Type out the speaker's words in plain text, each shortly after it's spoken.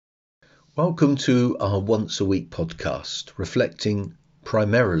Welcome to our once a week podcast, reflecting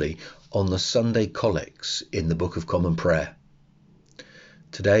primarily on the Sunday collects in the Book of Common Prayer.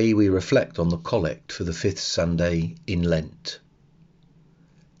 Today we reflect on the collect for the fifth Sunday in Lent.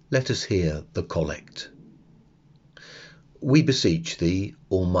 Let us hear the collect. We beseech thee,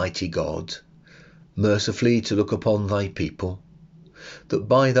 Almighty God, mercifully to look upon thy people, that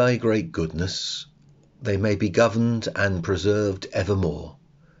by thy great goodness they may be governed and preserved evermore,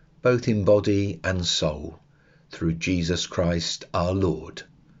 both in body and soul, through Jesus Christ our Lord.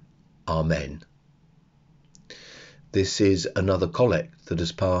 Amen. This is another collect that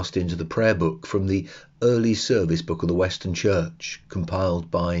has passed into the prayer book from the early service book of the Western Church, compiled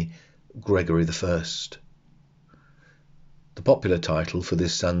by Gregory I. The popular title for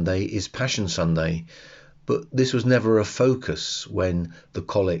this Sunday is Passion Sunday, but this was never a focus when the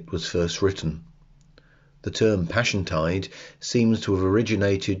collect was first written. The term Passiontide seems to have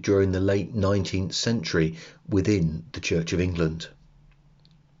originated during the late 19th century within the Church of England.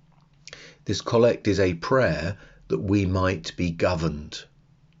 This collect is a prayer that we might be governed.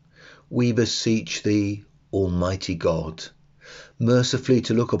 We beseech thee, Almighty God, mercifully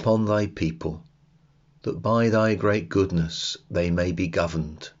to look upon thy people, that by thy great goodness they may be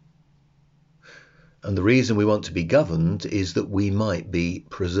governed. And the reason we want to be governed is that we might be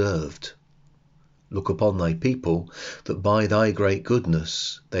preserved. Look upon thy people, that by thy great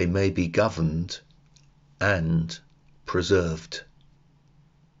goodness they may be governed and preserved.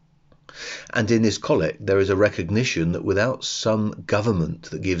 And in this collect there is a recognition that without some government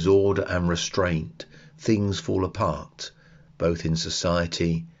that gives order and restraint, things fall apart, both in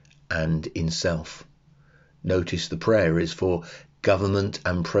society and in self. Notice the prayer is for government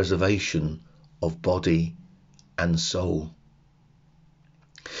and preservation of body and soul.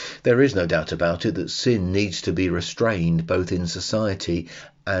 There is no doubt about it that sin needs to be restrained both in society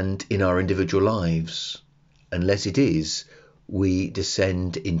and in our individual lives. Unless it is, we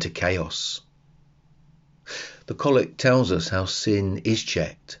descend into chaos. The collect tells us how sin is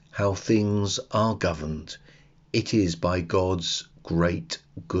checked, how things are governed. It is by God's great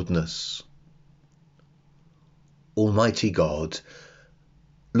goodness. Almighty God,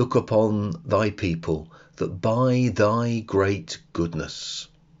 look upon thy people, that by thy great goodness.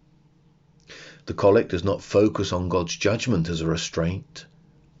 The collect does not focus on God's judgment as a restraint,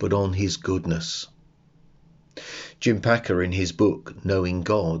 but on his goodness. Jim Packer, in his book Knowing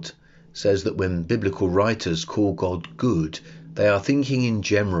God, says that when biblical writers call God good, they are thinking in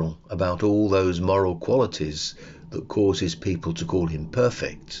general about all those moral qualities that cause his people to call him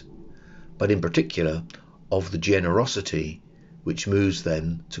perfect, but in particular of the generosity which moves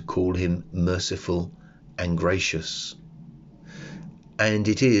them to call him merciful and gracious. And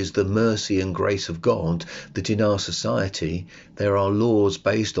it is the mercy and grace of God that in our society there are laws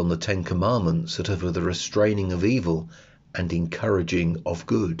based on the Ten Commandments that are for the restraining of evil and encouraging of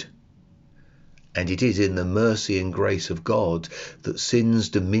good. And it is in the mercy and grace of God that sin's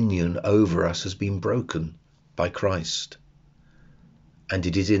dominion over us has been broken by Christ. And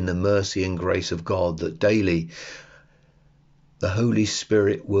it is in the mercy and grace of God that daily the Holy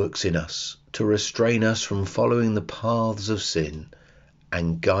Spirit works in us to restrain us from following the paths of sin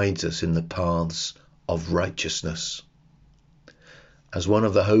and guides us in the paths of righteousness. As one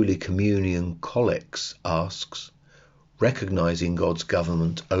of the Holy Communion collects asks, recognizing God's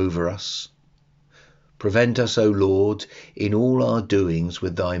government over us, prevent us, O Lord, in all our doings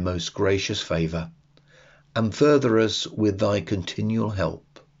with thy most gracious favour, and further us with thy continual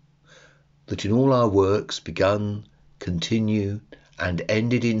help, that in all our works begun, continued, and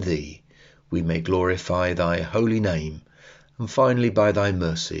ended in thee, we may glorify thy holy name, and finally by thy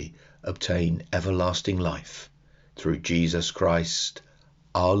mercy obtain everlasting life, through Jesus Christ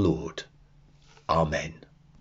our Lord. Amen.